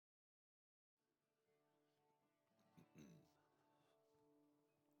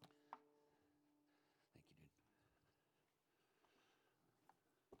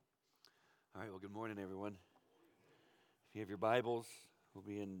All right, well, good morning, everyone. If you have your Bibles, we'll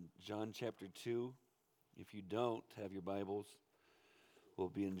be in John chapter 2. If you don't have your Bibles, we'll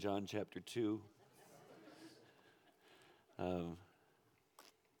be in John chapter 2. Um,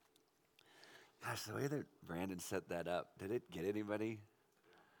 Gosh, the way that Brandon set that up, did it get anybody?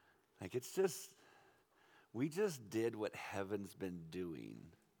 It's just, we just did what heaven's been doing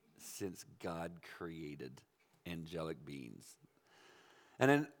since God created angelic beings.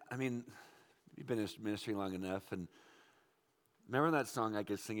 And then, you've been in ministry long enough, and remember that song, I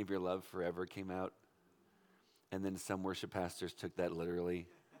Could Sing of Your Love Forever, came out? And then some worship pastors took that literally,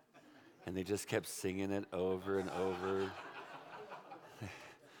 and they just kept singing it over and over.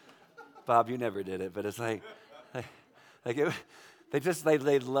 Bob, you never did it, but it's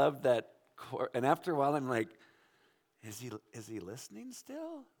they loved that chord. And after a while, I'm like, is he listening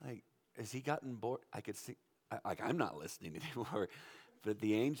still? Has he gotten bored? I could see, I'm not listening anymore. But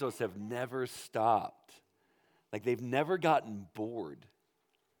the angels have never stopped. They've never gotten bored.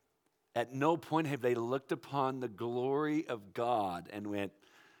 At no point have they looked upon the glory of God and went,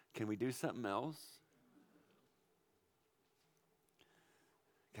 can we do something else?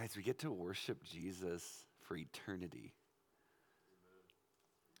 Guys, we get to worship Jesus for eternity.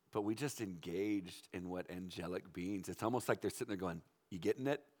 But we just engaged in what angelic beings, it's almost like they're sitting there going, you getting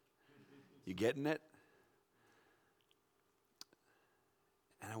it? You getting it?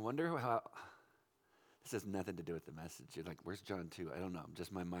 And I wonder how, this has nothing to do with the message. You're like, where's John 2? I don't know.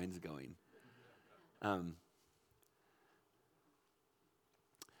 Just my mind's going. I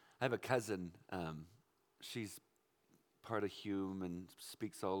have a cousin. She's part of Hume and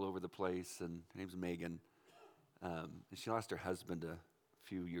speaks all over the place. And her name's Megan. And she lost her husband a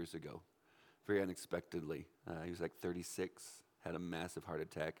few years ago, very unexpectedly. He was 36, had a massive heart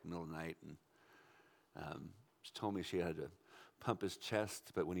attack in the middle of the night. And she told me she had to pump his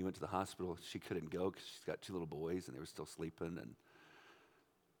chest, but when he went to the hospital, she couldn't go because she's got 2 little boys and they were still sleeping.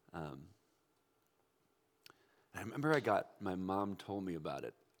 And I remember my mom told me about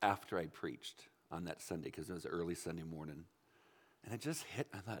it after I preached on that Sunday because it was early Sunday morning. And it just hit,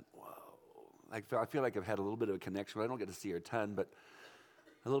 I thought, whoa. I feel like I've had a little bit of a connection, but I don't get to see her a ton, but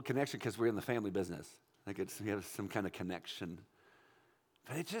a little connection because we're in the family business. We have some kind of connection.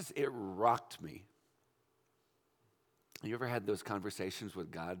 But it rocked me. You ever had those conversations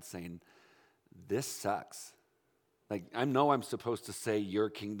with God saying, this sucks? I know I'm supposed to say, your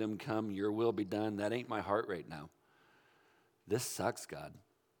kingdom come, your will be done. That ain't my heart right now. This sucks, God.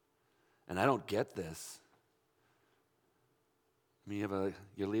 And I don't get this. You're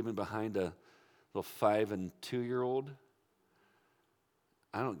leaving behind a little 5 and 2-year-old.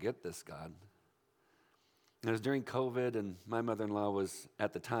 I don't get this, God. It was during COVID, and my mother-in-law was,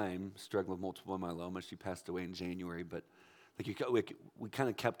 at the time, struggling with multiple myeloma. She passed away in January, but we kind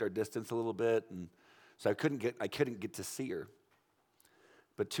of kept our distance a little bit, and so I couldn't get to see her.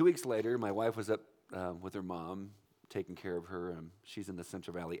 But 2 weeks later, my wife was up with her mom, taking care of her. She's in the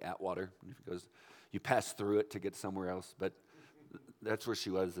Central Valley Atwater. You pass through it to get somewhere else, but that's where she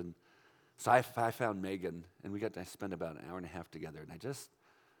was. And so I found Megan, and we got to spend about an hour and a half together. And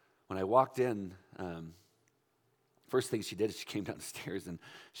when I walked in, first thing she did is she came down the stairs and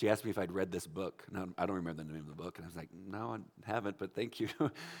she asked me if I'd read this book. Now, I don't remember the name of the book. And I was like, no, I haven't, but thank you.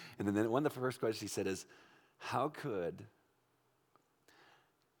 And then one of the first questions she said is, how could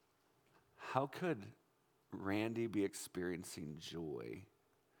Randy be experiencing joy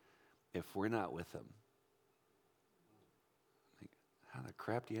if we're not with him? How the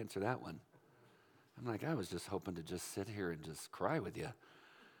crap do you answer that one? I'm like, I was just hoping to just sit here and just cry with you.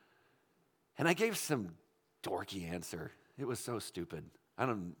 And I gave some dorky answer. It was so stupid. It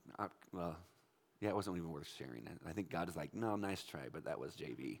wasn't even worth sharing. I think God is like, no, nice try, but that was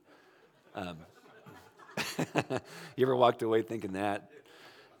JV. You ever walked away thinking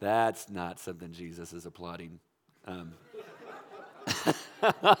that's not something Jesus is applauding? But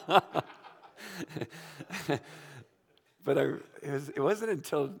it wasn't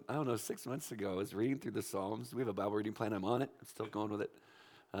until, 6 months ago, I was reading through the Psalms. We have a Bible reading plan. I'm on it. I'm still going with it.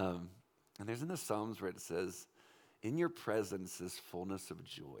 And there's in the Psalms where it says, in your presence is fullness of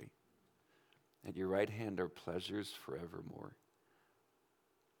joy. At your right hand are pleasures forevermore.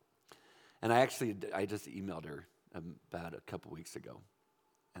 And I just emailed her about a couple weeks ago.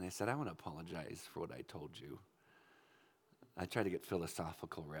 And I said, I want to apologize for what I told you. I try to get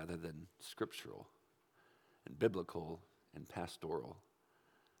philosophical rather than scriptural and biblical and pastoral.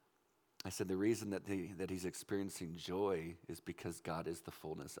 I said, the reason that he's experiencing joy is because God is the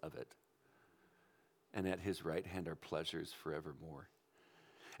fullness of it. And at his right hand are pleasures forevermore.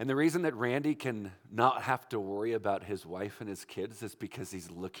 And the reason that Randy can not have to worry about his wife and his kids is because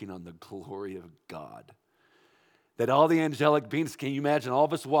he's looking on the glory of God. That all the angelic beings, can you imagine all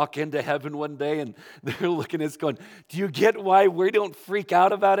of us walk into heaven one day and they're looking at us going, do you get why we don't freak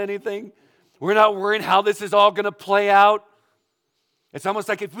out about anything? We're not worrying how this is all going to play out. It's almost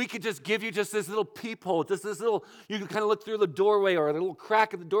like if we could just give you just this little peephole, just this little, you can kind of look through the doorway or a little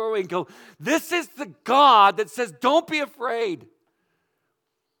crack in the doorway and go, this is the God that says, don't be afraid.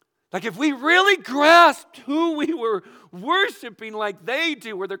 Like if we really grasped who we were worshiping like they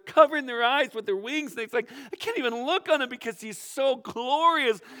do, where they're covering their eyes with their wings, and it's like, I can't even look on him because he's so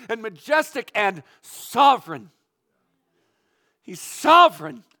glorious and majestic and sovereign. He's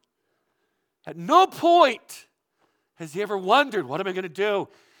sovereign. At no point has he ever wondered, what am I going to do?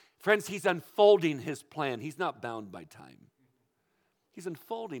 Friends, he's unfolding his plan. He's not bound by time. He's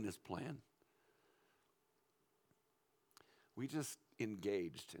unfolding his plan. We just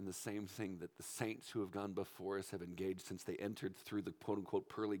engaged in the same thing that the saints who have gone before us have engaged since they entered through the quote-unquote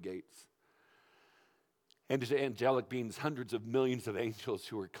pearly gates. And to angelic beings, hundreds of millions of angels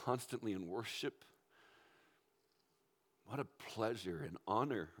who are constantly in worship. What a pleasure and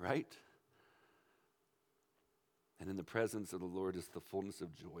honor, right? And in the presence of the Lord is the fullness of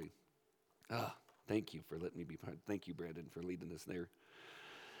joy. Thank you for letting me be part. Thank you, Brandon, for leading us there.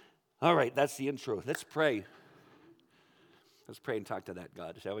 All right, that's the intro. Let's pray. Let's pray and talk to that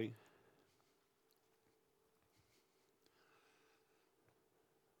God, shall we?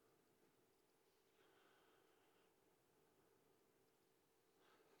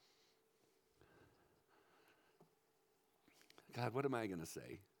 God, what am I going to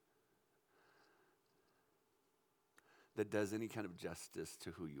say that does any kind of justice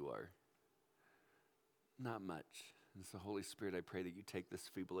to who you are? Not much. And so, Holy Spirit, I pray that you take this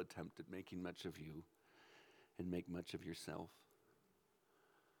feeble attempt at making much of you and make much of yourself.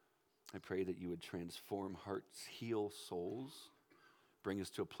 I pray that you would transform hearts, heal souls, bring us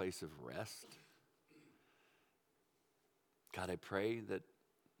to a place of rest. God, I pray that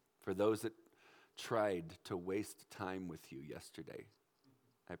for those that tried to waste time with you yesterday,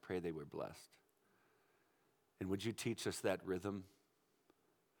 I pray they were blessed. And would you teach us that rhythm?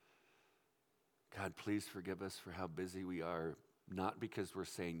 God, please forgive us for how busy we are, not because we're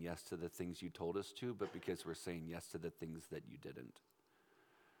saying yes to the things you told us to, but because we're saying yes to the things that you didn't.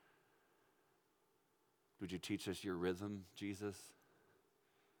 Would you teach us your rhythm, Jesus?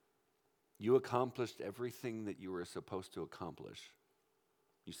 You accomplished everything that you were supposed to accomplish.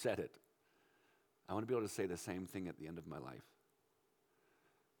 You said it. I want to be able to say the same thing at the end of my life.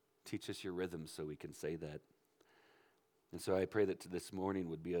 Teach us your rhythm so we can say that. And so I pray that this morning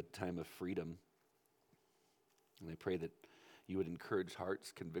would be a time of freedom. And I pray that you would encourage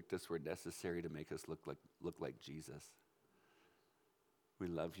hearts, convict us where necessary to make us look like Jesus. We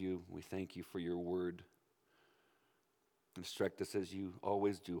love you. We thank you for your word. Instruct us as you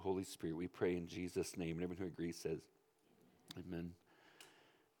always do, Holy Spirit. We pray in Jesus' name. And everyone who agrees says, amen.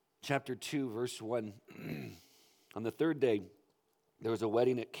 Chapter 2, verse 1. On the third day, there was a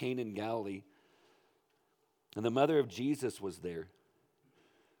wedding at Cana in Galilee, and the mother of Jesus was there.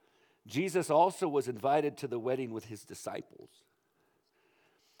 Jesus also was invited to the wedding with his disciples.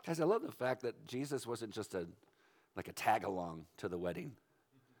 Guys, I love the fact that Jesus wasn't just a tag along to the wedding.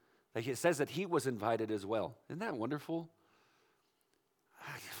 Like it says that he was invited as well. Isn't that wonderful?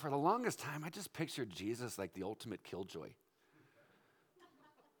 For the longest time, I just pictured Jesus like the ultimate killjoy.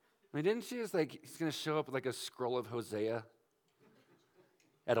 I mean, didn't she just he's going to show up with like a scroll of Hosea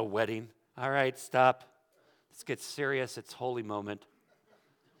at a wedding? All right, stop. Let's get serious. It's holy moment.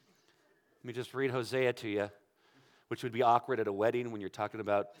 Let me just read Hosea to you, which would be awkward at a wedding when you're talking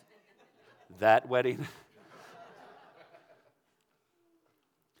about that wedding.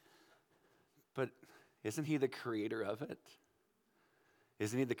 But isn't he the creator of it?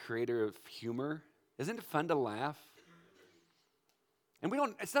 Isn't he the creator of humor? Isn't it fun to laugh? And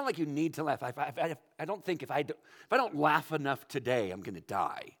it's not like you need to laugh. I don't think if I don't laugh enough today, I'm going to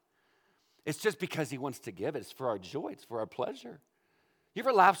die. It's just because he wants to give it. It's for our joy. It's for our pleasure. You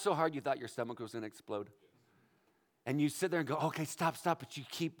ever laugh so hard you thought your stomach was going to explode? And you sit there and go, okay, stop, but you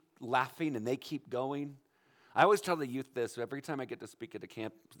keep laughing and they keep going. I always tell the youth this. Every time I get to speak at a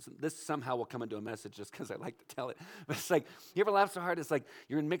camp, this somehow will come into a message just because I like to tell it. But it's like, you ever laugh so hard? It's like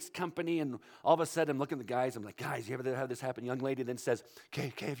you're in mixed company and all of a sudden I'm looking at the guys. I'm like, guys, you ever have this happen? Young lady then says,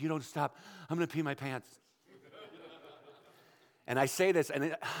 okay, if you don't stop, I'm going to pee my pants. And I say this,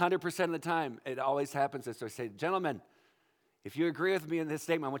 and 100% of the time, it always happens. So I say, gentlemen, if you agree with me in this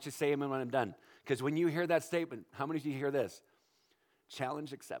statement, I want you to say amen when I'm done. Because when you hear that statement, how many of you hear this?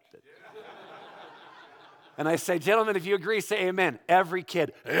 Challenge accepted. And I say, gentlemen, if you agree, say amen. Every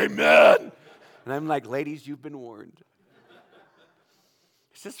kid, amen. And I'm like, ladies, you've been warned.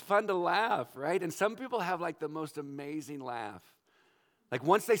 It's just fun to laugh, right? And some people have like the most amazing laugh. Like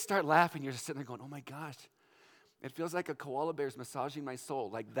once they start laughing, you're just sitting there going, oh my gosh, it feels like a koala bear's massaging my soul.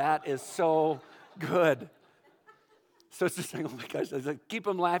 Like that is so good. So it's just like, oh my gosh, it's like, keep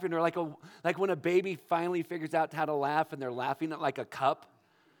them laughing. Or like when a baby finally figures out how to laugh and they're laughing at like a cup.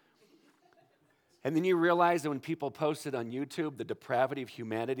 And then you realize that when people post it on YouTube, the depravity of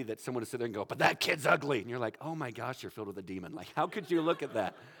humanity, that someone will sit there and go, but that kid's ugly. And you're like, oh my gosh, you're filled with a demon. Like, how could you look at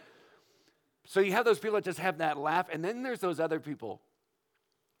that? So you have those people that just have that laugh. And then there's those other people.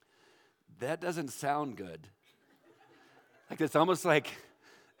 That doesn't sound good. Like, it's almost like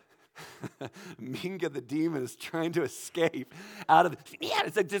Minga the demon is trying to escape out of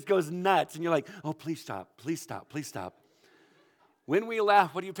it's like just goes nuts. And you're like, oh, please stop, please stop, please stop. When we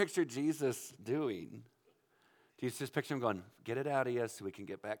laugh, what do you picture Jesus doing? Do you just picture him going, get it out of you so we can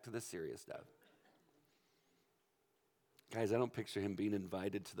get back to the serious stuff? Guys, I don't picture him being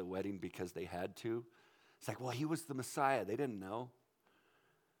invited to the wedding because they had to. It's like, well, he was the Messiah. They didn't know.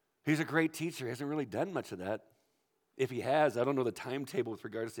 He's a great teacher. He hasn't really done much of that. If he has, I don't know the timetable with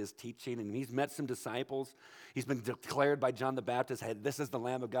regards to his teaching. And he's met some disciples. He's been declared by John the Baptist, hey, this is the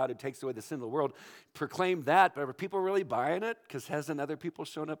Lamb of God who takes away the sin of the world. Proclaimed that, but are people really buying it? Because hasn't other people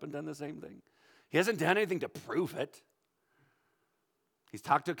shown up and done the same thing? He hasn't done anything to prove it. He's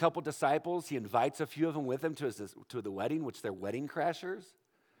talked to a couple disciples. He invites a few of them with him to the wedding, which they're wedding crashers.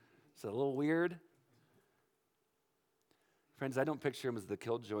 It's a little weird. Friends, I don't picture him as the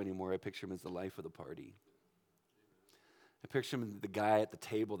killjoy anymore. I picture him as the life of the party. I picture him as the guy at the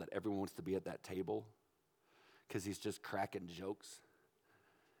table that everyone wants to be at that table because he's just cracking jokes.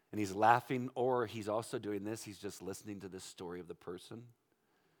 And he's laughing, or he's also doing this. He's just listening to the story of the person.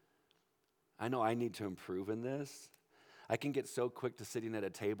 I know I need to improve in this. I can get so quick to sitting at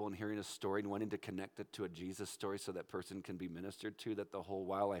a table and hearing a story and wanting to connect it to a Jesus story so that person can be ministered to, that the whole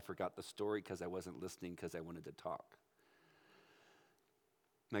while I forgot the story because I wasn't listening because I wanted to talk.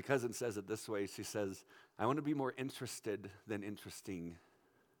 My cousin says it this way. She says, I want to be more interested than interesting.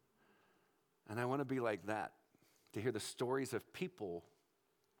 And I want to be like that, to hear the stories of people.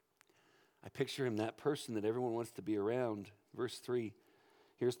 I picture him, that person that everyone wants to be around. Verse 3,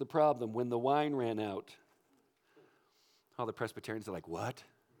 here's the problem. When the wine ran out, all the Presbyterians are like, what?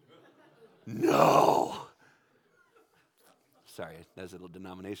 No. Sorry, that's a little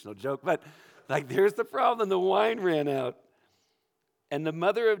denominational joke, but like, here's the problem. The wine ran out. And the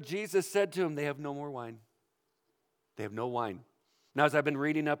mother of Jesus said to him, they have no more wine. They have no wine. Now, as I've been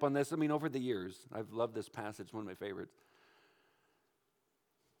reading up on this, over the years, I've loved this passage, one of my favorites.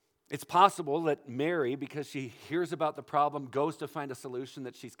 It's possible that Mary, because she hears about the problem, goes to find a solution,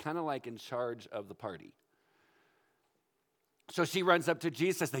 that she's kind of like in charge of the party. So she runs up to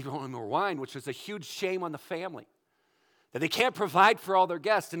Jesus, they don't have more wine, which was a huge shame on the family, that they can't provide for all their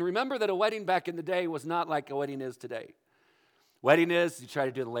guests. And remember that a wedding back in the day was not like a wedding is today. Wedding is, you try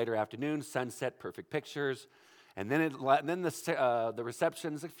to do it in the later afternoon, sunset, perfect pictures. And then the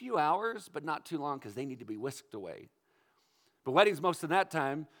reception is a few hours, but not too long because they need to be whisked away. But weddings most of that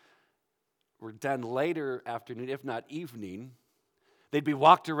time were done later afternoon, if not evening. They'd be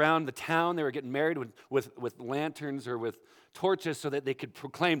walked around the town. They were getting married with lanterns or with torches so that they could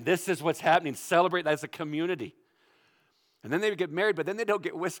proclaim, this is what's happening, celebrate as a community. And then they would get married, but then they don't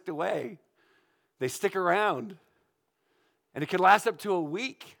get whisked away. They stick around. And it could last up to a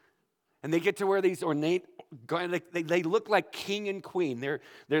week. And they get to wear these ornate, they look like king and queen.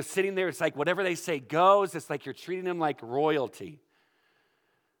 They're sitting there. It's like whatever they say goes. It's like you're treating them like royalty.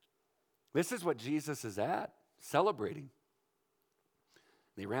 This is what Jesus is at, celebrating.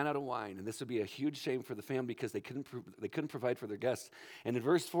 They ran out of wine, and this would be a huge shame for the family because they couldn't provide for their guests. And in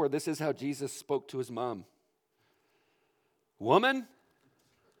verse 4, this is how Jesus spoke to his mom. Woman?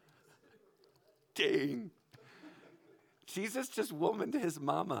 Dang. Jesus just woman to his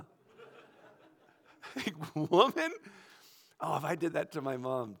mama. Like, woman? Oh, if I did that to my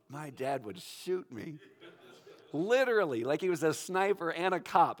mom, my dad would shoot me. Literally, like he was a sniper and a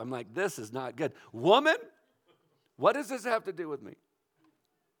cop. I'm like, this is not good. Woman? What does this have to do with me?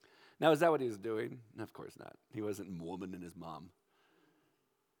 Now, is that what he was doing? No, of course not. He wasn't woman and his mom.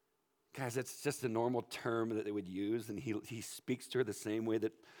 Guys, it's just a normal term that they would use, and he speaks to her the same way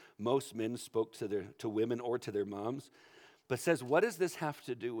that most men spoke to women or to their moms. But says, what does this have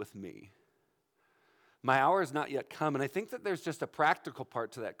to do with me? My hour has not yet come. And I think that there's just a practical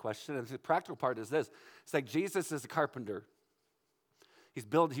part to that question. And the practical part is this. It's like Jesus is a carpenter. He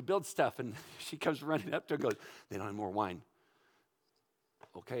builds stuff, and she comes running up to him and goes, they don't have more wine.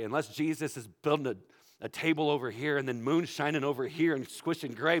 Okay, unless Jesus is building a table over here and then moon shining over here and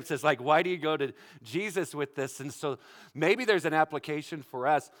squishing grapes. It's like, why do you go to Jesus with this? And so maybe there's an application for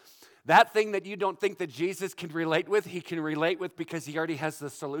us. That thing that you don't think that Jesus can relate with, he can relate with because he already has the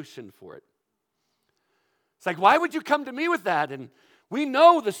solution for it. It's like, why would you come to me with that? And we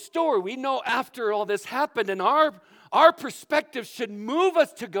know the story. We know after all this happened, and our perspective should move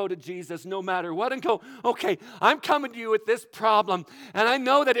us to go to Jesus no matter what and go, okay, I'm coming to you with this problem, and I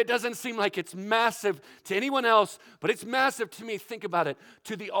know that it doesn't seem like it's massive to anyone else, but it's massive to me. Think about it.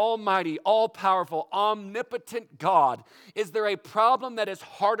 To the almighty, all-powerful, omnipotent God, is there a problem that is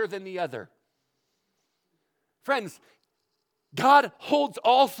harder than the other? Friends, God holds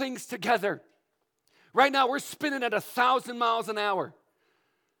all things together. Right now, we're spinning at 1,000 miles an hour.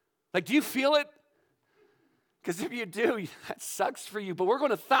 Like, do you feel it? Because if you do, that sucks for you. But we're going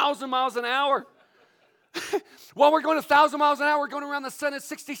 1,000 miles an hour. While we're going 1,000 miles an hour, we're going around the sun at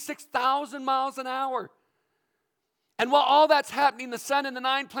 66,000 miles an hour. And while all that's happening, the sun and the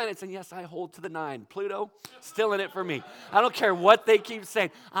 9 planets, and yes, I hold to the 9. Pluto, still in it for me. I don't care what they keep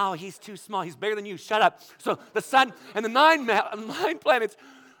saying. Oh, he's too small. He's bigger than you. Shut up. So the sun and the 9 planets.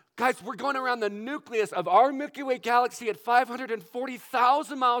 Guys, we're going around the nucleus of our Milky Way galaxy at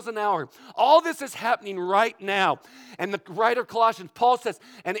 540,000 miles an hour. All this is happening right now. And the writer of Colossians, Paul says,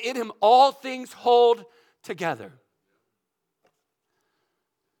 and in him all things hold together.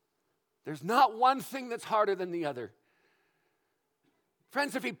 There's not one thing that's harder than the other.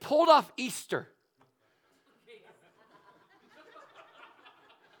 Friends, if he pulled off Easter,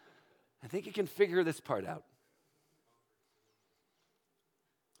 I think he can figure this part out.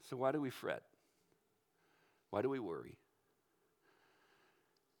 So why do we fret? Why do we worry?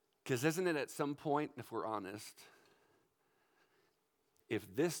 Because isn't it at some point, if we're honest,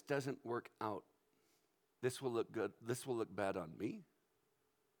 if this doesn't work out, this will look good, this will look bad on me,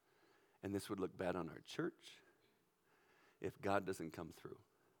 and this would look bad on our church if God doesn't come through.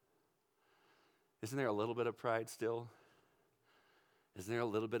 Isn't there a little bit of pride still? Isn't there a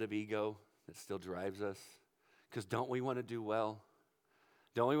little bit of ego that still drives us? Because don't we want to do well?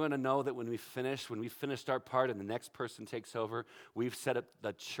 Don't we want to know that when we finished our part and the next person takes over, we've set up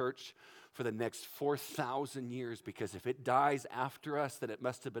the church for the next 4,000 years? Because if it dies after us, then it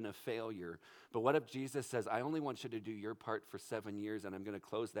must have been a failure. But what if Jesus says, I only want you to do your part for 7 years, and I'm going to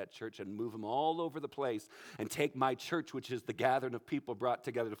close that church and move them all over the place and take my church, which is the gathering of people brought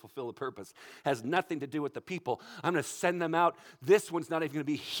together to fulfill a purpose. Has nothing to do with the people. I'm going to send them out. This one's not even going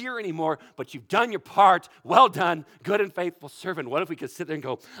to be here anymore, but you've done your part. Well done, good and faithful servant. What if we could sit there and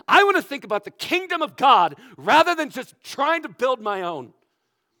go, I want to think about the kingdom of God rather than just trying to build my own.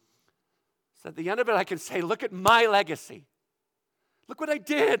 So at the end of it, I can say, look at my legacy. Look what I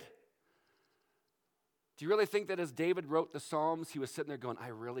did. Do you really think that as David wrote the Psalms, he was sitting there going, I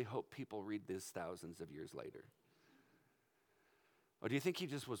really hope people read this thousands of years later? Or do you think he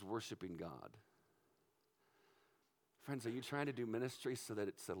just was worshiping God? Friends, are you trying to do ministry so that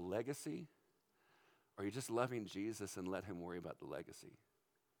it's a legacy? Or are you just loving Jesus and let him worry about the legacy?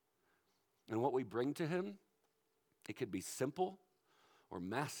 And what we bring to him, it could be simple or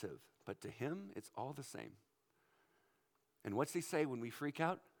massive. But to him, it's all the same. And what's he say when we freak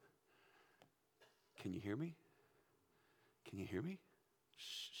out? Can you hear me? Can you hear me?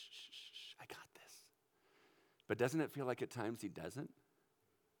 Shh, shh, shh, shh, I got this. But doesn't it feel like at times he doesn't?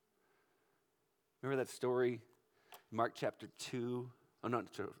 Remember that story, Mark chapter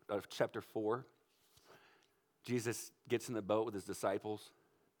 4? Jesus gets in the boat with his disciples,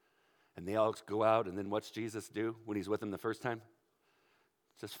 and they all go out, and then what's Jesus do when he's with them the first time?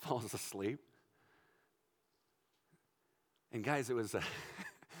 Just falls asleep. And guys, it was,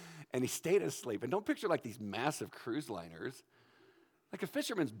 and he stayed asleep. And don't picture like these massive cruise liners, like a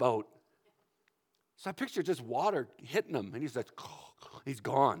fisherman's boat. So I picture just water hitting him, and he's like, he's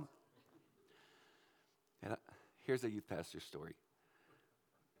gone. And here's a youth pastor story.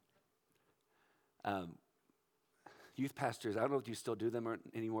 Youth pastors, I don't know if you still do them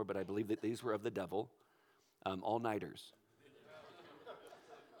anymore, but I believe that these were of the devil, all-nighters.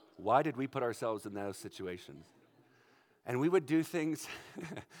 Why did we put ourselves in those situations? And we would do things.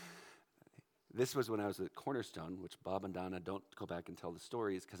 This was when I was at Cornerstone, which Bob and Donna, don't go back and tell the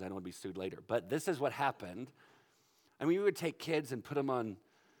stories because I don't want to be sued later. But this is what happened. I mean, we would take kids and put them on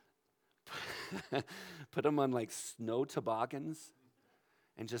like snow toboggans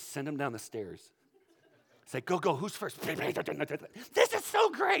and just send them down the stairs. It's like, go, who's first? This is so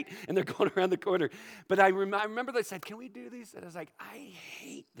great. And they're going around the corner. But I remember they said, can we do these? And I was like, I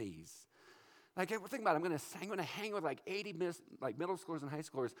hate these. Like, think about it. I'm going to hang with like 80 middle schoolers and high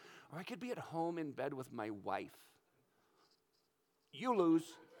schoolers, or I could be at home in bed with my wife. You lose.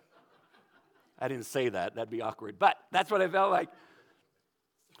 I didn't say that. That'd be awkward. But that's what I felt like.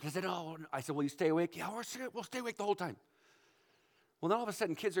 I said, will you stay awake? Yeah, we'll stay awake the whole time. Well, then all of a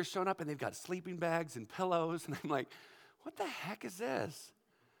sudden, kids are showing up, and they've got sleeping bags and pillows. And I'm like, what the heck is this?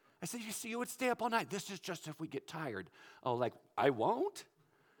 I said, you would stay up all night. This is just if we get tired. Oh, like, I won't?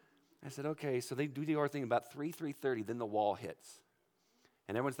 I said, okay. So they do the other thing about 3:30, then the wall hits.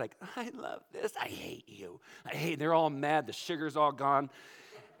 And everyone's like, I love this. I hate you. They're all mad. The sugar's all gone.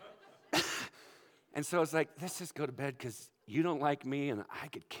 And so it's like, let's just go to bed because you don't like me and I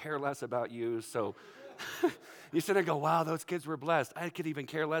could care less about you. So you sit there and go, wow, those kids were blessed. I could even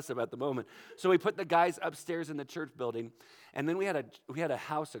care less about the moment. So we put the guys upstairs in the church building. And then we had a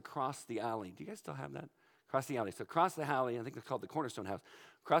house across the alley. Do you guys still have that? Across the alley. So across the alley, I think it's called the Cornerstone House.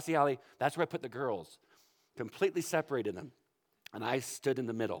 Across the alley, that's where I put the girls. Completely separated them. And I stood in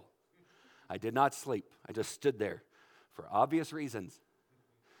the middle. I did not sleep. I just stood there for obvious reasons.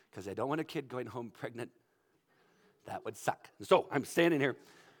 Because I don't want a kid going home pregnant. That would suck. So I'm standing here.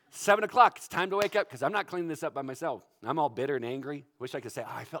 7 o'clock, it's time to wake up because I'm not cleaning this up by myself. I'm all bitter and angry. Wish I could say,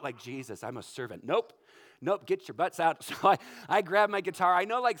 I felt like Jesus. I'm a servant. Nope, get your butts out. So I grab my guitar. I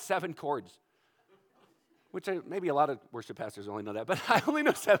know like 7 chords. Which maybe a lot of worship pastors only know that, but I only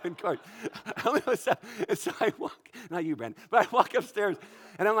know 7 chords. I only know 7. And so I walk, not you, Brandon, but I walk upstairs,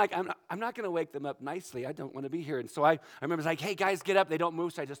 and I'm like, I'm not going to wake them up nicely. I don't want to be here. And so I remember it's like, hey, guys, get up. They don't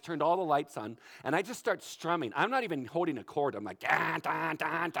move, so I just turned all the lights on, and I just start strumming. I'm not even holding a chord. I'm like, da, da,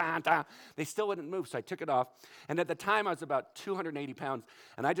 da, da, da. They still wouldn't move, so I took it off. And at the time, I was about 280 pounds,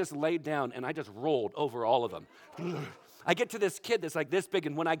 and I just laid down, and I just rolled over all of them. I get to this kid that's like this big,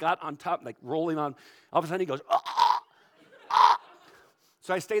 and when I got on top, like rolling on, all of a sudden he goes, ah, ah.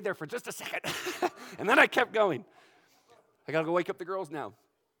 So I stayed there for just a second, and then I kept going. I got to go wake up the girls now.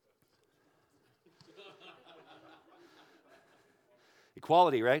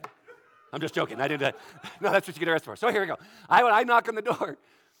 Equality, right? I'm just joking. I didn't. No, that's what you get arrested for. So here we go. I knock on the door.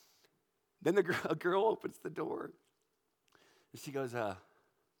 Then a girl opens the door, and she goes,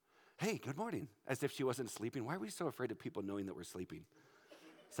 hey, good morning, as if she wasn't sleeping. Why are we so afraid of people knowing that we're sleeping?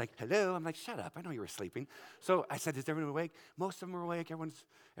 It's like, hello. I'm like, shut up. I know you were sleeping. So I said, is everyone awake? Most of them are awake.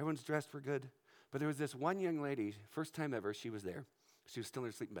 Everyone's dressed for good. But there was this one young lady, first time ever, she was there. She was still in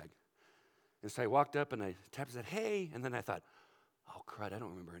her sleeping bag. And so I walked up and I tapped and said, hey. And then I thought, oh, crud, I don't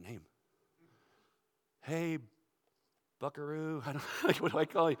remember her name. Hey, buckaroo. I don't like, what do I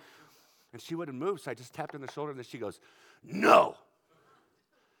call you? And she wouldn't move, so I just tapped her on the shoulder, and then she goes, no.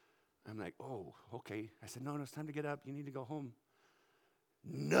 I'm like, oh, okay. I said, no, it's time to get up. You need to go home.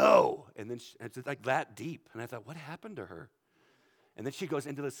 No. And then it's like that deep. And I thought, what happened to her? And then she goes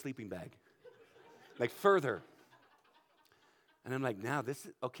into the sleeping bag, like further. And I'm like, now this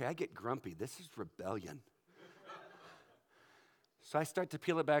is, okay, I get grumpy. This is rebellion. So I start to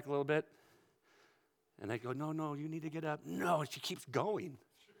peel it back a little bit. And I go, no, you need to get up. No, and she keeps going.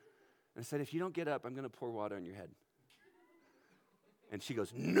 And I said, if you don't get up, I'm going to pour water on your head. And she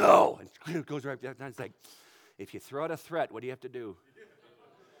goes, no, and goes right down. It's like, if you throw out a threat, what do you have to do?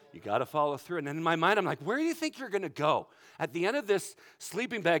 You got to follow through. And then in my mind, I'm like, where do you think you're going to go? At the end of this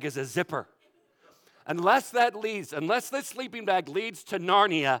sleeping bag is a zipper. Unless this sleeping bag leads to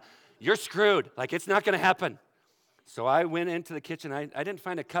Narnia, you're screwed. Like, it's not going to happen. So I went into the kitchen. I didn't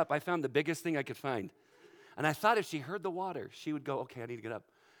find a cup. I found the biggest thing I could find. And I thought if she heard the water, she would go, okay, I need to get up.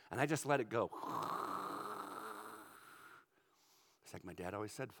 And I just let it go. It's like my dad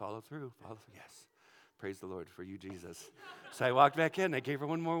always said, follow through. Yes. Praise the Lord for you, Jesus. So I walked back in. I gave her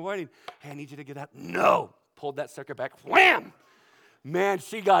one more warning. Hey, I need you to get up. No. Pulled that sucker back. Wham! Man,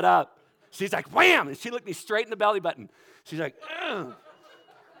 she got up. She's like, wham! And she looked me straight in the belly button. She's like, ugh.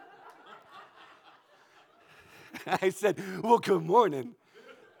 I said, well, good morning.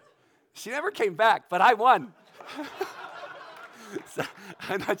 She never came back, but I won. So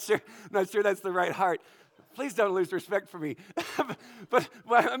I'm not sure that's the right heart. Please don't lose respect for me. but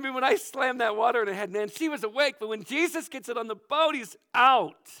I mean, when I slammed that water in her head, man, she was awake. But when Jesus gets it on the boat, he's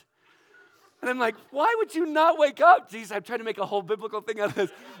out. And I'm like, why would you not wake up? Jesus, I'm trying to make a whole biblical thing out of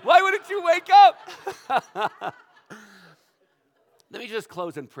this. Why wouldn't you wake up? Let me just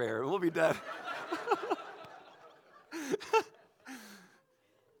close in prayer, and we'll be done.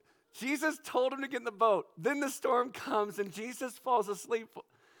 Jesus told him to get in the boat. Then the storm comes, and Jesus falls asleep.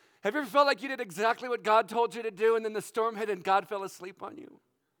 Have you ever felt like you did exactly what God told you to do, and then the storm hit and God fell asleep on you?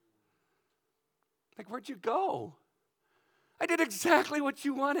 Like, where'd you go? I did exactly what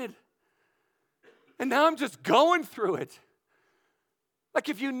you wanted. And now I'm just going through it. Like,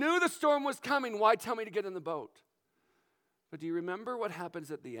 if you knew the storm was coming, why tell me to get in the boat? But do you remember what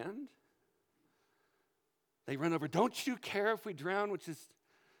happens at the end? They run over, don't you care if we drown? Which is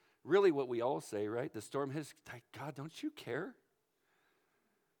really what we all say, right? The storm has, God, don't you care?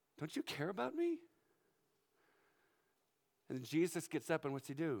 Don't you care about me? And Jesus gets up, and what's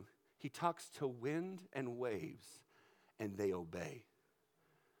he do? He talks to wind and waves, and they obey.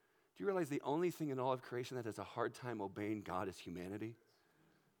 Do you realize the only thing in all of creation that has a hard time obeying God is humanity?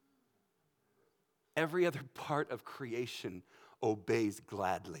 Every other part of creation obeys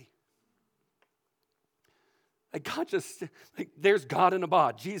gladly. Like God just, like there's God in a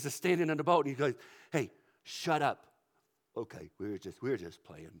boat, Jesus standing in a boat, and he goes, hey, shut up. Okay, we were just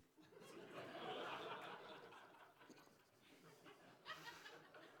playing.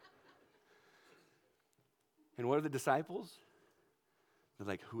 And what are the disciples? They're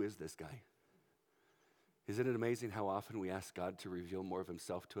like, who is this guy? Isn't it amazing how often we ask God to reveal more of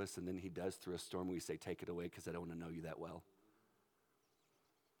himself to us, and then he does through a storm, we say, take it away because I don't want to know you that well.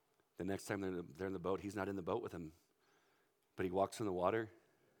 The next time they're in the boat, he's not in the boat with them, but he walks in the water,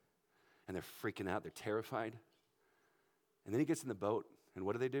 and they're freaking out. They're terrified. And then he gets in the boat, and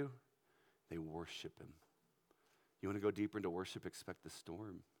what do? They worship him. You want to go deeper into worship? Expect the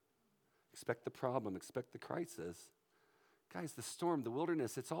storm. Expect the problem. Expect the crisis. Guys, the storm, the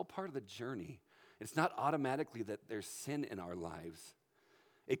wilderness, it's all part of the journey. It's not automatically that there's sin in our lives.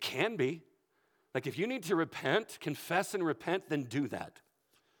 It can be. Like if you need to repent, confess and repent, then do that.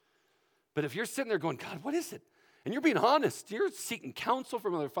 But if you're sitting there going, God, what is it? And you're being honest, you're seeking counsel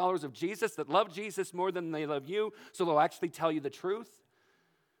from other followers of Jesus that love Jesus more than they love you, so they'll actually tell you the truth.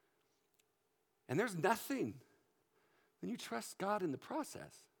 And there's nothing. Then you trust God in the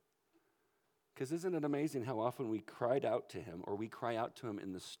process. Because isn't it amazing how often we cried out to him, or we cry out to him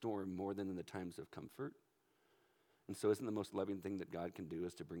in the storm more than in the times of comfort? And so isn't the most loving thing that God can do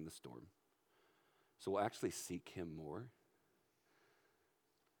is to bring the storm? So we'll actually seek him more.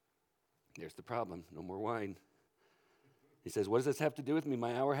 There's the problem. No more wine. He says, what does this have to do with me?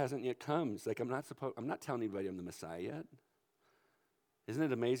 My hour hasn't yet come. It's like, I'm not telling anybody I'm the Messiah yet. Isn't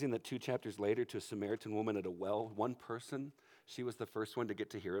it amazing that 2 chapters later, to a Samaritan woman at a well, one person, she was the first one to get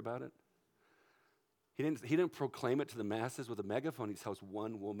to hear about it? He didn't proclaim it to the masses with a megaphone. He tells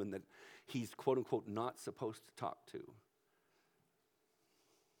one woman that he's, quote unquote, not supposed to talk to. He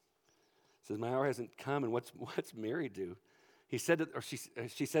says, my hour hasn't come, and what's Mary do? He said,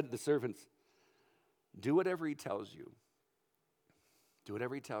 she said to the servants, do whatever he tells you. Do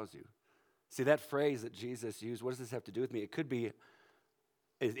whatever he tells you. See, that phrase that Jesus used, what does this have to do with me? It could be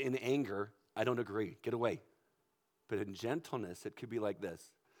in anger, I don't agree, get away. But in gentleness, it could be like this.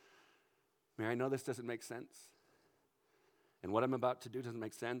 Mary, I know this doesn't make sense. And what I'm about to do doesn't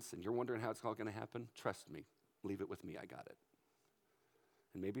make sense, and you're wondering how it's all going to happen. Trust me. Leave it with me. I got it.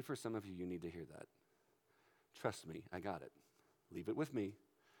 And maybe for some of you, you need to hear that. Trust me. I got it. Leave it with me.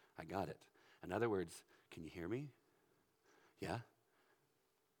 I got it. In other words, can you hear me? Yeah?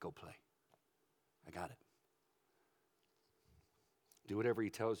 Go play. I got it. Do whatever he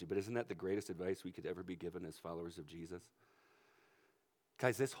tells you. But isn't that the greatest advice we could ever be given as followers of Jesus?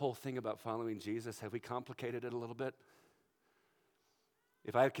 Guys, this whole thing about following Jesus, have we complicated it a little bit?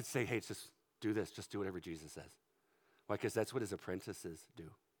 If I could say, hey, just do this, just do whatever Jesus says. Why? Because that's what his apprentices do.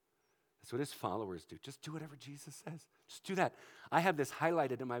 That's what his followers do. Just do whatever Jesus says. Just do that. I have this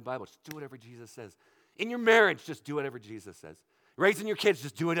highlighted in my Bible. Just do whatever Jesus says. In your marriage, just do whatever Jesus says. Raising your kids,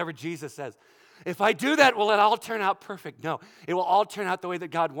 just do whatever Jesus says. If I do that, will it all turn out perfect? No. It will all turn out the way that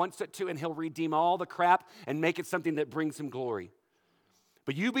God wants it to, and he'll redeem all the crap and make it something that brings him glory.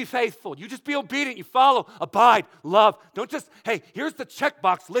 But you be faithful. You just be obedient. You follow, abide, love. Don't just, hey, here's the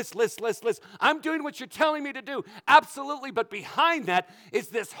checkbox, list. I'm doing what you're telling me to do. Absolutely. But behind that is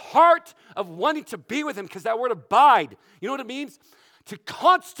this heart of wanting to be with him, because that word abide, you know what it means? To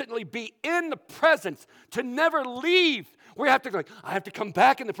constantly be in the presence, to never leave. We have to go, I have to come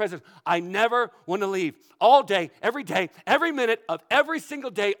back in the presence. I never want to leave. All day, every minute of every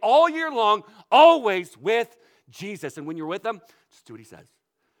single day, all year long, always with Jesus. And when you're with him, just do what he says.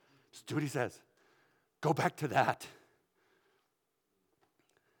 Just do what he says. Go back to that.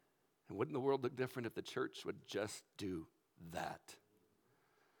 And wouldn't the world look different if the church would just do that?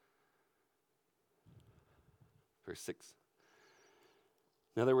 Verse 6.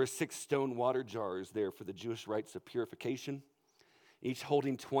 Now there were 6 stone water jars there for the Jewish rites of purification, each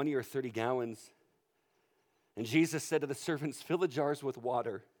holding 20 or 30 gallons. And Jesus said to the servants, fill the jars with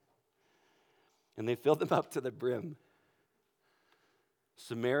water. And they filled them up to the brim.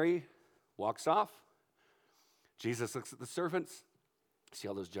 So Mary walks off. Jesus looks at the servants. See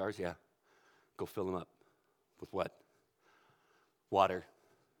all those jars? Yeah. Go fill them up. With what? Water.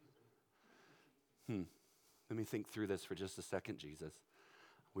 Let me think through this for just a second, Jesus.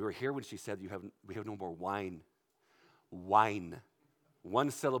 We were here when she said we have no more wine. Wine.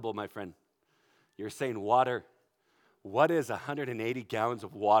 One syllable, my friend. You're saying water. What is 180 gallons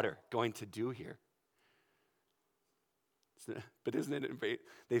of water going to do here? But isn't it amazing?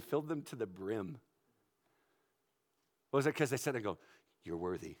 They filled them to the brim. What was it? Because they said, they go, you're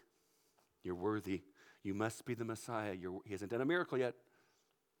worthy. You're worthy. You must be the Messiah. He hasn't done a miracle yet.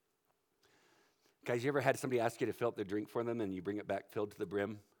 Guys, you ever had somebody ask you to fill up their drink for them and you bring it back filled to the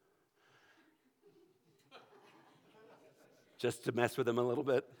brim? Just to mess with them a little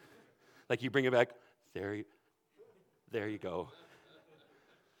bit? Like you bring it back, there you go.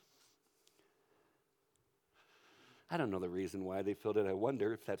 I don't know the reason why they filled it. I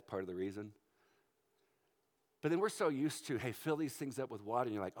wonder if that's part of the reason. But then we're so used to, hey, fill these things up with water,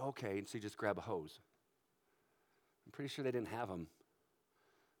 and you're like, okay, and so you just grab a hose. I'm pretty sure they didn't have them.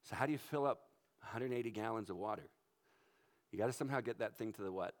 So how do you fill up 180 gallons of water? You got to somehow get that thing to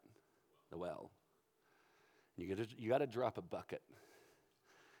the what? The well. You got to drop a bucket.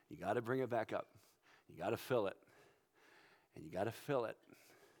 You got to bring it back up. You got to fill it. And you got to fill it.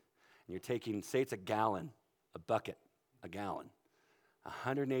 And you're taking, say it's a gallon, a bucket, a gallon,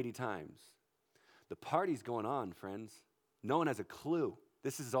 180 times. The party's going on, friends. No one has a clue.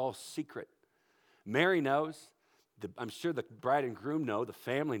 This is all secret. Mary knows. I'm sure the bride and groom know. The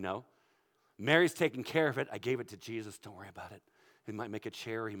family know. Mary's taking care of it. I gave it to Jesus. Don't worry about it. He might make a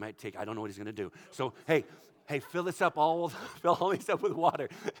chair. He might take, I don't know what he's going to do. So, hey, fill this up, fill all these up with water.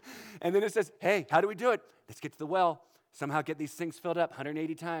 And then it says, hey, how do we do it? Let's get to the well. Somehow get these things filled up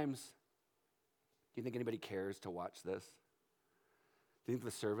 180 times. Do you think anybody cares to watch this? Do you think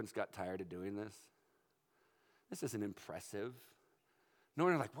the servants got tired of doing this? This isn't impressive. No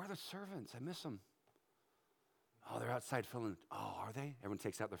one are like, where are the servants? I miss them. Oh, they're outside filling. Oh, are they? Everyone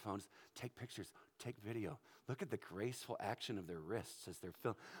takes out their phones. Take pictures. Take video. Look at the graceful action of their wrists as they're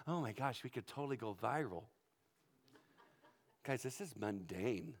filling. Oh my gosh, we could totally go viral. Guys, this is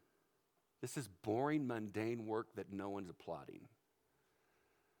mundane. This is boring, mundane work that no one's applauding.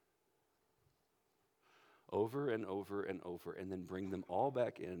 Over and over and over, and then bring them all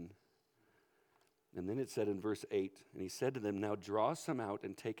back in. And then it said in verse 8, and he said to them, now draw some out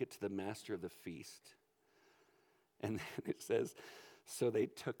and take it to the master of the feast. And then it says, so they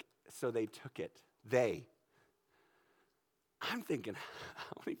took it. I'm thinking,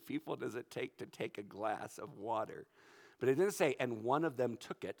 how many people does it take to take a glass of water? But it didn't say, and one of them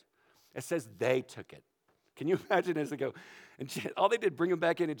took it. It says they took it. Can you imagine as they go? And all they did, bring him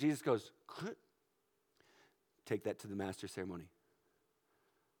back in, and Jesus goes, take that to the master of ceremony.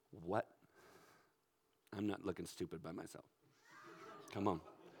 What? I'm not looking stupid by myself. Come on.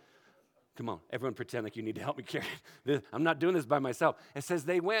 Everyone pretend like you need to help me carry it. I'm not doing this by myself. It says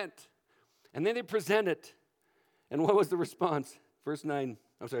they went, and then they presented. And what was the response? Verse 9,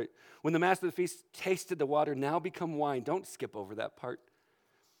 when the master of the feast tasted the water now become wine. Don't skip over that part.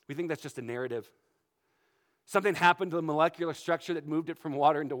 We think that's just a narrative. Something happened to the molecular structure that moved it from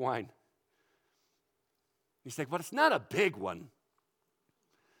water into wine. He's like, but it's not a big one.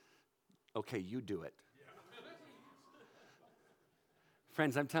 Okay, you do it.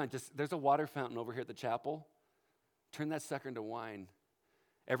 Friends, I'm telling you, there's a water fountain over here at the chapel. Turn that sucker into wine.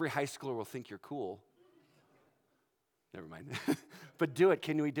 Every high schooler will think you're cool. Never mind. But do it.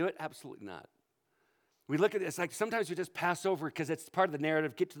 Can we do it? Absolutely not. We look at it, it's like sometimes we just pass over because it's part of the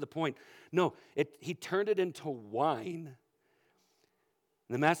narrative, get to the point. No, he turned it into wine.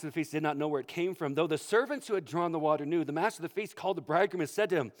 And the master of the feast did not know where it came from. Though the servants who had drawn the water knew, the master of the feast called the bridegroom and said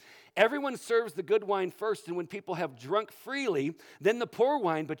to him, everyone serves the good wine first, and when people have drunk freely, then the poor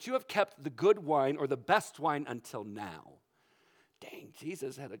wine, but you have kept the good wine or the best wine until now. Dang,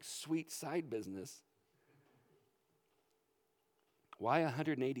 Jesus had a sweet side business. Why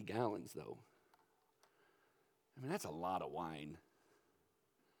 180 gallons, though? I mean, that's a lot of wine.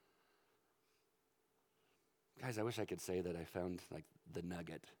 Guys, I wish I could say that I found like the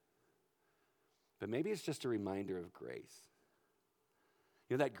nugget. But maybe it's just a reminder of grace.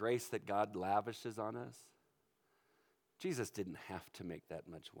 You know that grace that God lavishes on us? Jesus didn't have to make that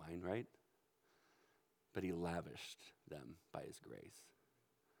much wine, right? But he lavished them by his grace.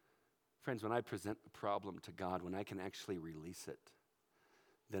 Friends, when I present a problem to God, when I can actually release it,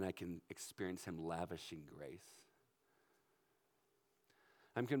 then I can experience him lavishing grace.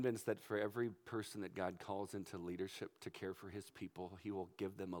 I'm convinced that for every person that God calls into leadership to care for his people, he will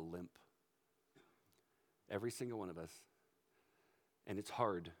give them a limp. Every single one of us. And it's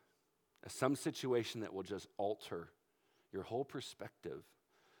hard. Some situation that will just alter your whole perspective.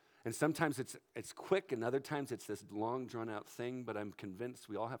 And sometimes it's quick, and other times it's this long, drawn-out thing, but I'm convinced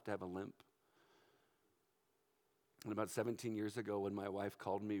we all have to have a limp. And about 17 years ago when my wife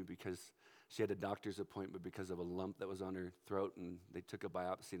called me because She had a doctor's appointment because of a lump that was on her throat, and they took a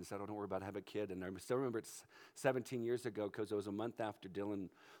biopsy and said, "Oh, don't worry about it, have a kid." And I still remember it's 17 years ago because it was a month after Dylan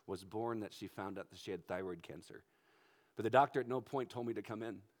was born that she found out that she had thyroid cancer. But the doctor at no point told me to come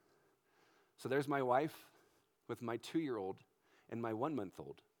in. So there's my wife with my 2-year-old and my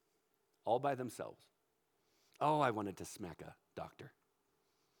 1-month-old, all by themselves. Oh, I wanted to smack a doctor.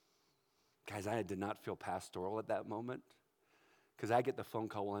 Guys, I did not feel pastoral at that moment because I get the phone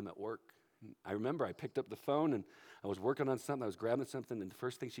call while I'm at work. I remember I picked up the phone and I was working on something, I was grabbing something, and the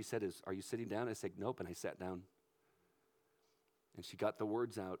first thing she said is, "Are you sitting down?" I said, "Nope," and I sat down. And she got the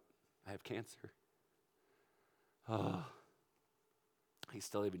words out, "I have cancer." Oh, I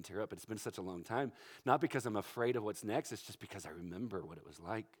still even tear up. It's been such a long time. Not because I'm afraid of what's next, it's just because I remember what it was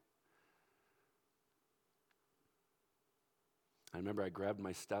like. I remember I grabbed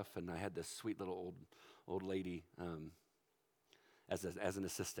my stuff and I had this sweet little old lady as an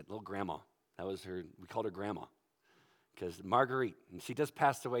assistant, little grandma. That was her, we called her Grandma, because Marguerite, and she just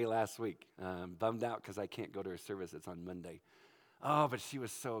passed away last week. Bummed out because I can't go to her service. It's on Monday. Oh, but she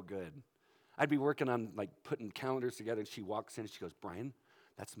was so good. I'd be working on like putting calendars together, and she walks in and she goes, "Brian,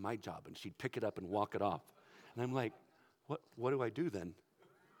 that's my job." And she'd pick it up and walk it off. And I'm like, what do I do then?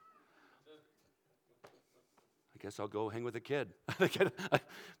 I guess I'll go hang with a kid.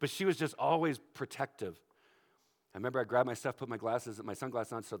 But she was just always protective. I remember I grabbed my stuff, put my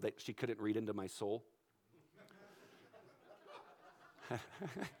sunglasses on so that she couldn't read into my soul.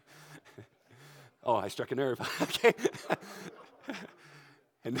 Oh, I struck a nerve. Okay.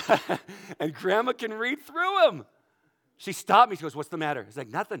 And Grandma can read through them. She stopped me. She goes, "What's the matter?" It's like,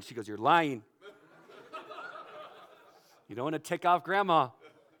 "Nothing." She goes, "You're lying. You don't want to tick off Grandma."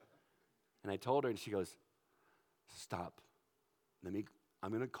 And I told her, and she goes, "Stop. I'm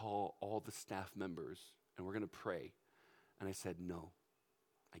going to call all the staff members, and we're going to pray." And I said, "No,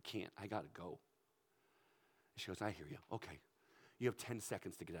 I can't. I got to go." And she goes, "I hear you. Okay. You have 10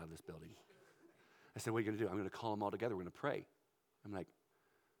 seconds to get out of this building." I said, "What are you going to do?" "I'm going to call them all together. We're going to pray." I'm like,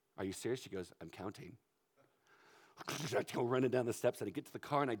 "Are you serious?" She goes, "I'm counting." I go running down the steps, and I get to the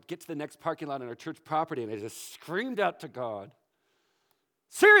car, and I get to the next parking lot on our church property, and I just screamed out to God,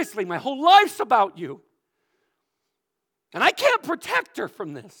 "Seriously, my whole life's about you. And I can't protect her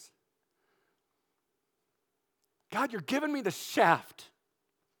from this. God, you're giving me the shaft."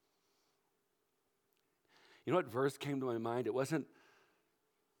 You know what verse came to my mind? It wasn't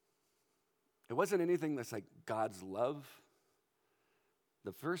anything that's like God's love.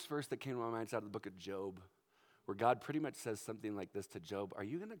 The first verse that came to my mind is out of the book of Job, where God pretty much says something like this to Job: "Are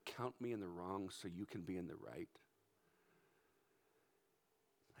you going to count me in the wrong so you can be in the right?"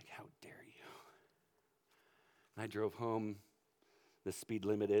 Like, how dare you? And I drove home the speed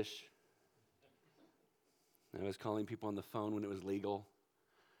limit-ish. And I was calling people on the phone when it was legal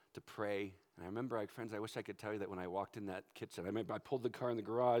to pray. And I remember, friends, I wish I could tell you that when I walked in that kitchen, I remember I pulled the car in the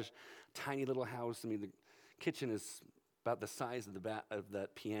garage, tiny little house. I mean, the kitchen is about the size of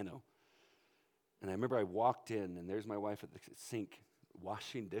that piano. And I remember I walked in, and there's my wife at the sink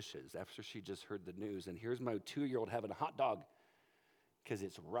washing dishes after she just heard the news. And here's my 2-year-old having a hot dog, because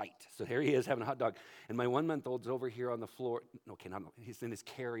it's right. So here he is having a hot dog. And my 1-month-old's over here on the floor. Okay, he's in his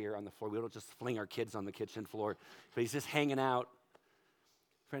carrier on the floor. We don't just fling our kids on the kitchen floor. But he's just hanging out.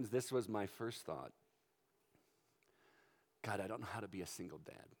 Friends, this was my first thought. God, I don't know how to be a single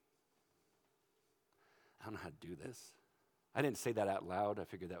dad. I don't know how to do this. I didn't say that out loud. I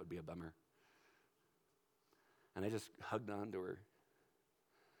figured that would be a bummer. And I just hugged on to her.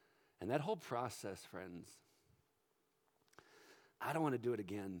 And that whole process, friends, I don't want to do it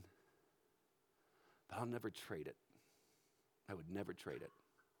again, but I'll never trade it. I would never trade it.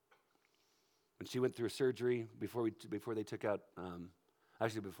 When she went through surgery, before they took out,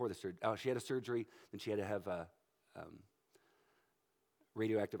 before the surgery, she had a surgery, then she had to have a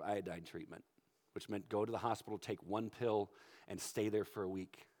radioactive iodine treatment, which meant go to the hospital, take one pill, and stay there for a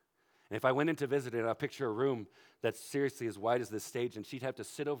week. And if I went in to visit her, I'll picture a room that's seriously as wide as this stage, and she'd have to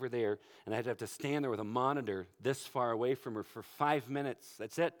sit over there, and I'd have to stand there with a monitor this far away from her for 5 minutes.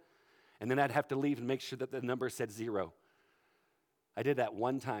 That's it. And then I'd have to leave and make sure that the number said 0. I did that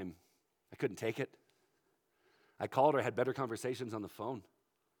one time. I couldn't take it. I called her, had better conversations on the phone.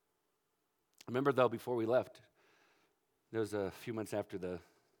 I remember, though, before we left, there was a few months after the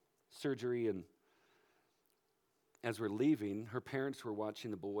surgery, and as we're leaving, her parents were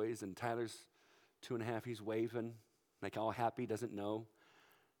watching the boys, and Tyler's 2.5, he's waving, like all happy, doesn't know.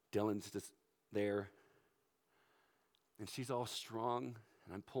 Dylan's just there. And she's all strong,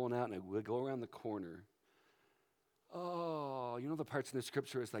 and I'm pulling out, and I go around the corner. Oh, you know the parts in the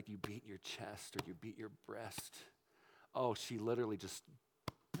scripture is like you beat your chest or you beat your breast. Oh, she literally just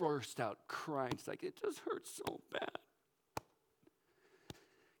burst out crying. She's like, it just hurts so bad.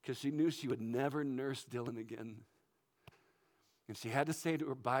 Because she knew she would never nurse Dylan again. And she had to say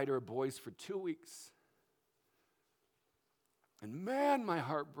goodbye to her boys for 2 weeks. And man, my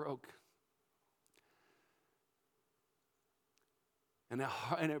heart broke. And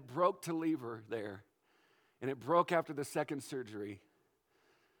it broke to leave her there. And it broke after the second surgery.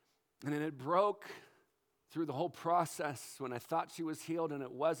 And then it broke through the whole process when I thought she was healed and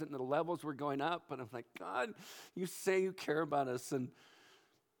it wasn't, and the levels were going up. And I'm like, God, you say you care about us. And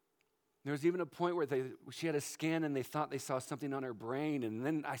there was even a point where she had a scan and they thought they saw something on her brain. And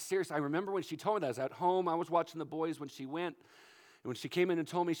then I remember when she told me that. I was at home. I was watching the boys when she went. And when she came in and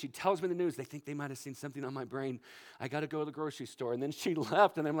told me, she tells me the news. They think they might have seen something on my brain. I got to go to the grocery store. And then she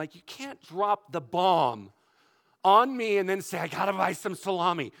left. And I'm like, you can't drop the bomb on me and then say, I got to buy some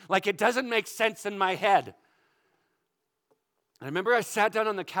salami. Like, it doesn't make sense in my head. I remember I sat down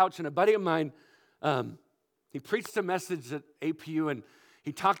on the couch and a buddy of mine, he preached a message at APU and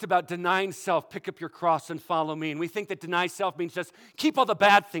he talked about denying self, pick up your cross and follow me. And we think that deny self means just keep all the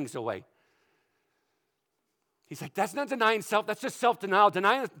bad things away. He's like, that's not denying self, that's just self-denial.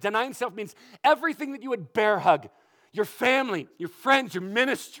 Denying self means everything that you would bear hug. Your family, your friends, your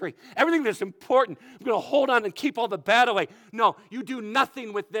ministry, everything that's important. I'm going to hold on and keep all the bad away. No, you do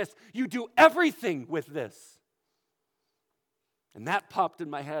nothing with this. You do everything with this. And that popped in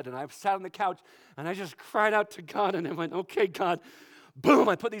my head, and I sat on the couch, and I just cried out to God, and I went, okay, God. Boom,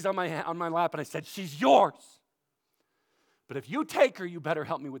 I put these on my lap, and I said, she's yours. But if you take her, you better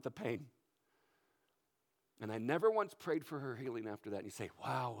help me with the pain. And I never once prayed for her healing after that. And you say,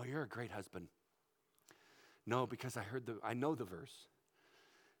 wow, well, you're a great husband. No, because I know the verse.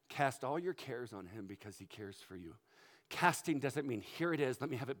 Cast all your cares on him because he cares for you. Casting doesn't mean, here it is, let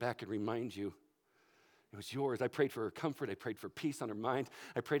me have it back and remind you. It was yours. I prayed for her comfort. I prayed for peace on her mind.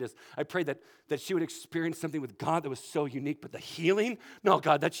 I prayed that she would experience something with God that was so unique. But the healing, no,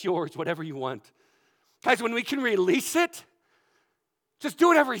 God, that's yours, whatever you want. Guys, when we can release it, just do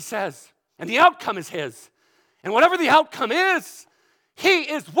whatever he says. And the outcome is his. And whatever the outcome is, he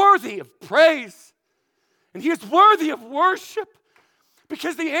is worthy of praise. And he is worthy of worship.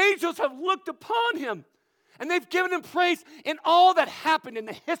 Because the angels have looked upon him. And they've given him praise in all that happened in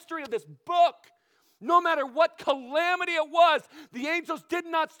the history of this book. No matter what calamity it was, the angels did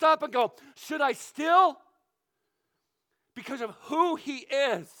not stop and go, should I still? Because of who he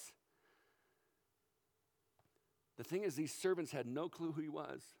is. The thing is, these servants had no clue who he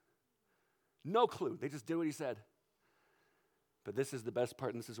was. No clue. They just did what he said. But this is the best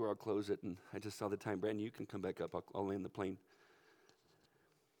part, and this is where I'll close it. And I just saw the time. Brandon, you can come back up. I'll land the plane.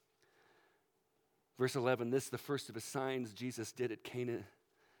 Verse 11, this is the first of his signs Jesus did at Cana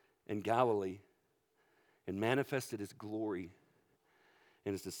in Galilee, and manifested his glory,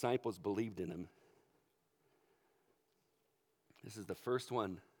 and his disciples believed in him. This is the first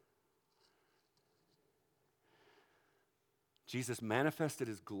one. Jesus manifested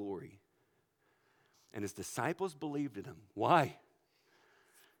his glory, and his disciples believed in him. Why?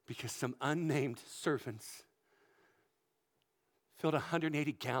 Because some unnamed servants filled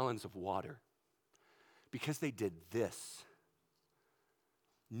 180 gallons of water. Because they did this.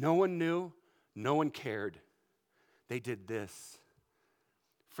 No one knew. No one cared. They did this.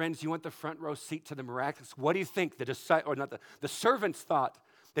 Friends, you want the front row seat to the miraculous? What do you think the servants thought?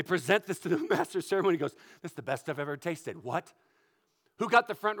 They present this to the master of ceremony. He goes, this is the best I've ever tasted. What? Who got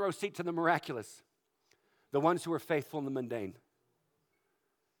the front row seat to the miraculous? The ones who were faithful in the mundane.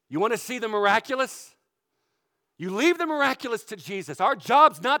 You want to see the miraculous? You leave the miraculous to Jesus. Our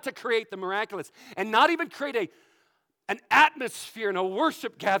job's not to create the miraculous and not even create an atmosphere and a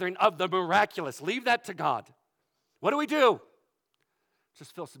worship gathering of the miraculous. Leave that to God. What do?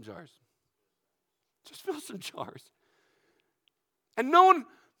 Just fill some jars. Just fill some jars. And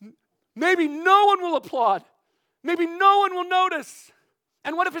maybe no one will applaud. Maybe no one will notice.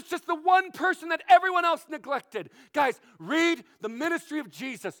 And what if it's just the one person that everyone else neglected? Guys, read the ministry of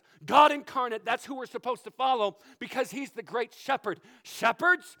Jesus, God incarnate. That's who we're supposed to follow because he's the great shepherd.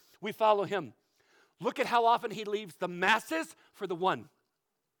 Shepherds, we follow him. Look at how often he leaves the masses for the one.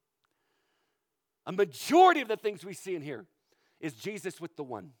 A majority of the things we see in here is Jesus with the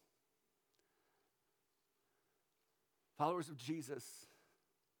one. Followers of Jesus.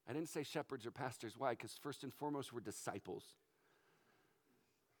 I didn't say shepherds or pastors. Why? Because first and foremost, we're disciples.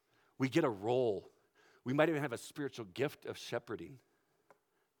 We get a role. We might even have a spiritual gift of shepherding.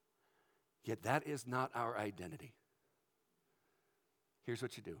 Yet that is not our identity. Here's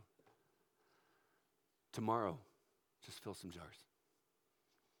what you do. Tomorrow, just fill some jars.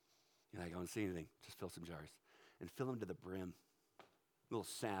 You're like, I don't see anything. Just fill some jars. And fill them to the brim. little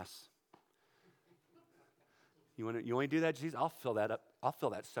sass. You want to do that, Jesus? I'll fill that up. I'll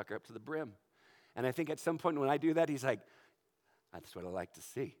fill that sucker up to the brim. And I think at some point when I do that, he's like, that's what I like to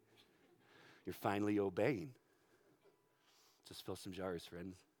see. You're finally obeying. Just fill some jars,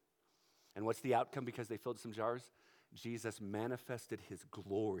 friends. And what's the outcome because they filled some jars? Jesus manifested his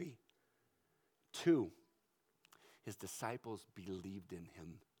glory. 2, his disciples believed in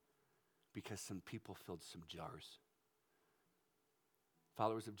him because some people filled some jars.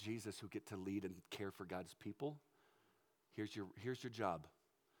 Followers of Jesus who get to lead and care for God's people, here's your job.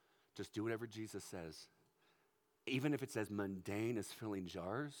 Just do whatever Jesus says. Even if it's as mundane as filling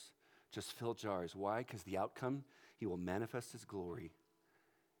jars, just fill jars. Why? Because the outcome, he will manifest his glory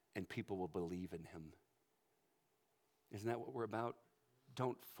and people will believe in him. Isn't that what we're about?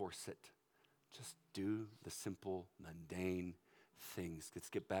 Don't force it. Just do the simple, mundane things. Let's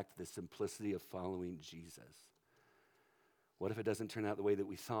get back to the simplicity of following Jesus. What if it doesn't turn out the way that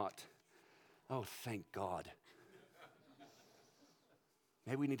we thought? Oh, thank God.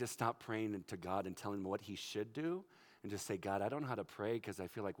 Maybe we need to stop praying to God and telling him what he should do and just say, God, I don't know how to pray because I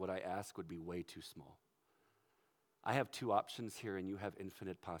feel like what I ask would be way too small. I have 2 options here and you have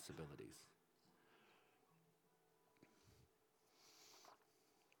infinite possibilities.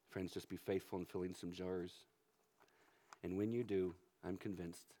 Friends, just be faithful in filling some jars. And when you do, I'm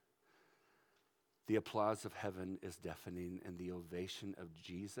convinced, the applause of heaven is deafening and the ovation of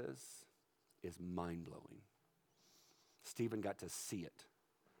Jesus is mind-blowing. Stephen got to see it.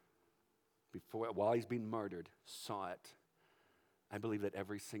 While he's being martyred, saw it. I believe that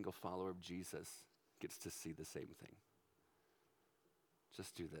every single follower of Jesus gets to see the same thing.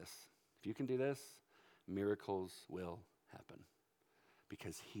 Just do this. If you can do this, miracles will happen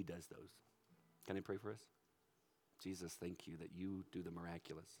because he does those. Can I pray for us? Jesus, thank you that you do the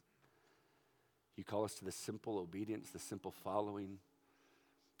miraculous. You call us to the simple obedience, the simple following.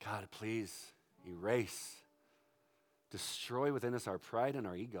 God, please erase, destroy within us our pride and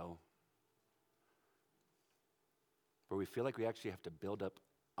our ego, where we feel like we actually have to build up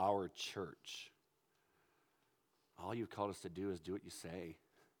our church. All you've called us to do is do what you say.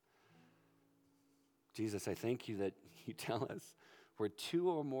 Jesus, I thank you that you tell us, where 2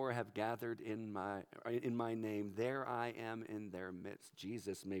 or more have gathered in my name, there I am in their midst.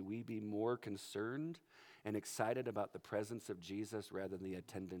 Jesus, may we be more concerned and excited about the presence of Jesus rather than the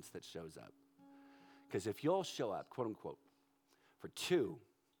attendance that shows up. Because if you'll show up, quote unquote, for 2,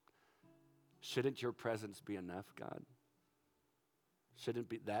 shouldn't your presence be enough, God?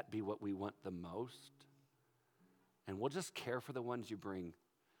 Shouldn't that be what we want the most? And we'll just care for the ones you bring.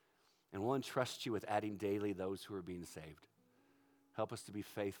 And we'll entrust you with adding daily those who are being saved. Help us to be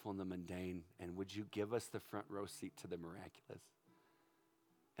faithful in the mundane. And would you give us the front row seat to the miraculous?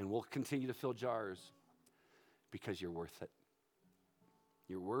 And we'll continue to fill jars because you're worth it.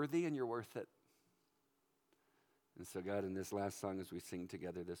 You're worthy and you're worth it. And so, God, in this last song as we sing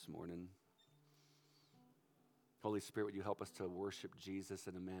together this morning, Holy Spirit, would you help us to worship Jesus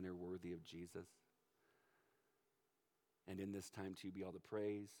in a manner worthy of Jesus? And in this time, to you be all the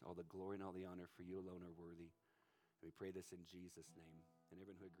praise, all the glory, and all the honor, for you alone are worthy. And we pray this in Jesus' name. And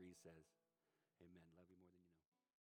everyone who agrees says, amen. Love you more than